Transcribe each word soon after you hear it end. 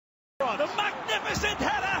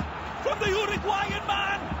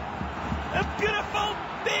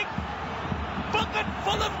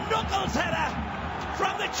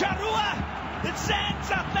Charrua that sends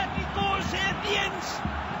Atletico's Indians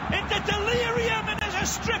into delirium, and there's a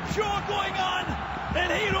strip show going on, and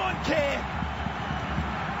he don't care.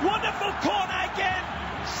 Wonderful corner again.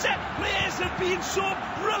 Set plays have been so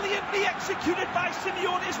brilliantly executed by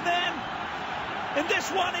Simeone's men, and this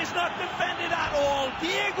one is not defended at all.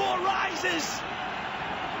 Diego rises,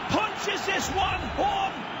 punches this one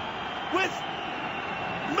home with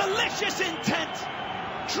malicious intent.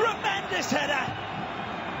 Tremendous header.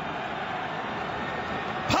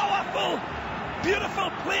 Powerful, beautiful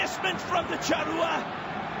placement from the Charrua,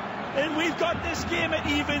 and we've got this game at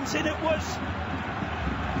evens, and it was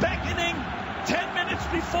beckoning 10 minutes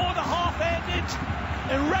before the half ended,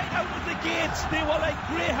 and right out of the gates they were like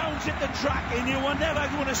greyhounds at the track, and you were never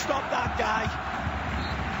going to stop that guy.